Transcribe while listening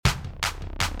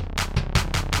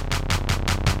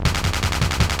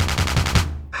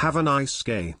Have a nice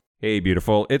day. Hey,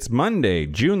 beautiful. It's Monday,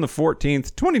 June the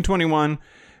 14th, 2021.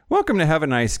 Welcome to Have a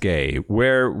Nice Gay,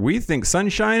 where we think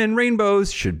sunshine and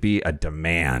rainbows should be a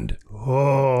demand.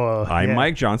 Oh, I'm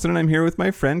Mike Johnson, and I'm here with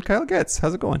my friend Kyle Getz.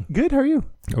 How's it going? Good. How are you?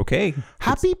 Okay.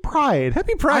 Happy Pride.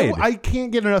 Happy Pride. I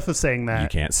can't get enough of saying that. You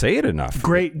can't say it enough.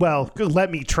 Great. Well,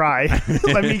 let me try.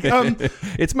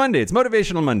 It's Monday. It's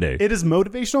Motivational Monday. It is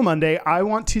Motivational Monday. I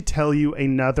want to tell you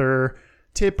another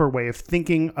tip or way of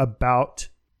thinking about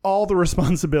all the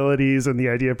responsibilities and the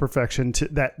idea of perfection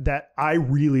that I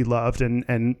really loved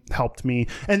and helped me.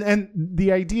 And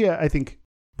the idea, I think,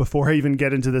 before I even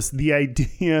get into this, the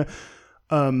idea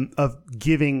of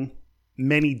giving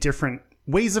many different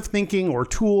ways of thinking or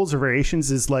tools or variations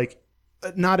is like,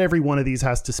 not every one of these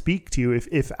has to speak to you.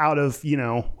 If out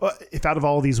of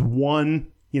all these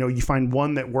one, you find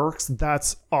one that works,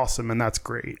 that's awesome. And that's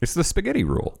great. It's the spaghetti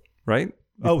rule, right?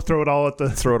 Oh, throw it all at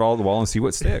the wall and see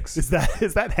what sticks. Is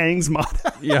that Hang's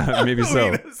motto? Yeah, maybe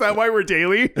so. Is that why we're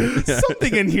daily?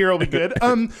 Something in here will be good.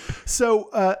 So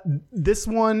this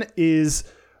one is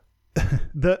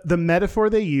the metaphor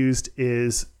they used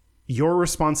is your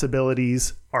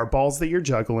responsibilities are balls that you're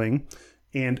juggling,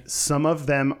 and some of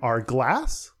them are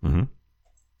glass,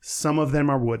 some of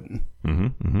them are wooden.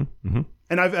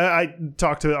 And I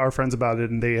talked to our friends about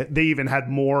it, and they even had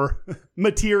more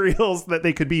materials that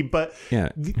they could be. But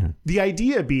the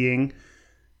idea being,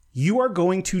 you are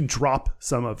going to drop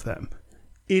some of them.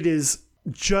 It is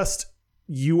just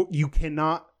you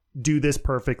cannot do this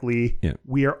perfectly. Yeah.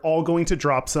 We are all going to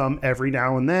drop some every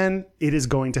now and then. It is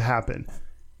going to happen.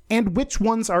 And which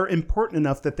ones are important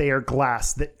enough that they are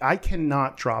glass, that I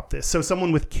cannot drop this. So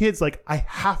someone with kids, like, I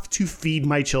have to feed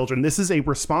my children. This is a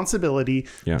responsibility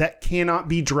that cannot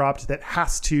be dropped,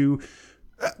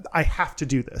 I have to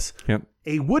do this. Yep.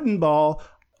 A wooden ball,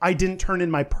 I didn't turn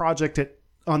in my project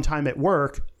on time at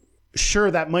work. Sure,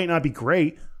 that might not be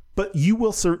great, but you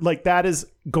will, that is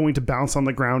going to bounce on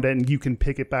the ground and you can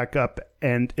pick it back up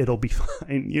and it'll be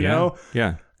fine, you know?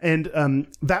 Yeah. And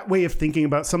that way of thinking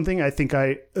about something, I think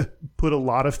I put a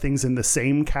lot of things in the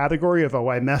same category of,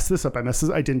 I messed this up. I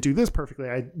didn't do this perfectly.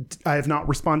 I have not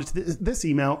responded to this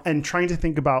email, and trying to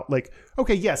think about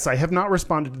okay, yes, I have not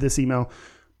responded to this email.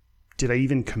 Did I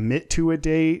even commit to a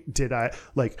date? Did I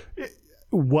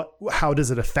how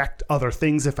does it affect other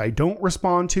things if I don't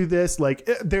respond to this?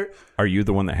 Are you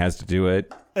the one that has to do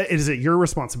it? Is it your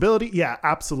responsibility? Yeah,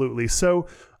 absolutely. So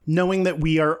knowing that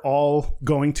we are all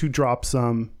going to drop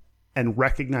some and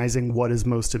recognizing what is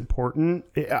most important,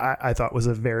 I thought was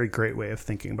a very great way of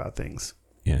thinking about things.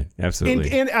 Yeah,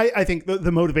 absolutely. And I think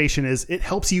the motivation is it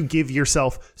helps you give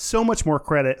yourself so much more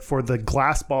credit for the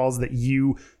glass balls that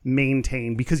you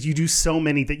maintain, because you do so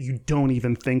many that you don't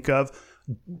even think of.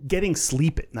 Getting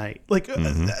sleep at night,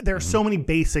 there are so many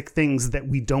basic things that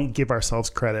we don't give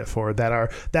ourselves credit for that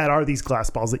are these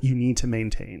glass balls that you need to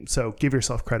maintain. So give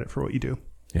yourself credit for what you do.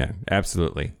 Yeah,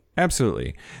 absolutely.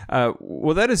 Absolutely.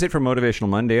 Well, that is it for Motivational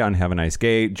Monday on Have a Nice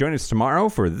Gay. Join us tomorrow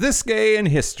for This Gay in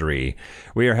History.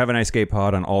 We are Have a Nice Gay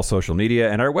Pod on all social media,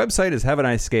 and our website is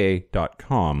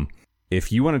haveanicegay.com.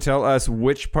 If you want to tell us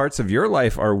which parts of your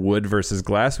life are wood versus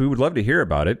glass, we would love to hear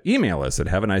about it. Email us at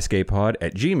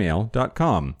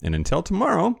haveanicegaypod@gmail.com. And until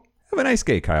tomorrow, have a nice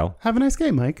gay, Kyle. Have a nice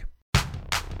gay, Mike.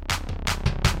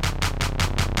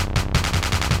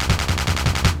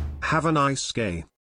 Have a nice gay.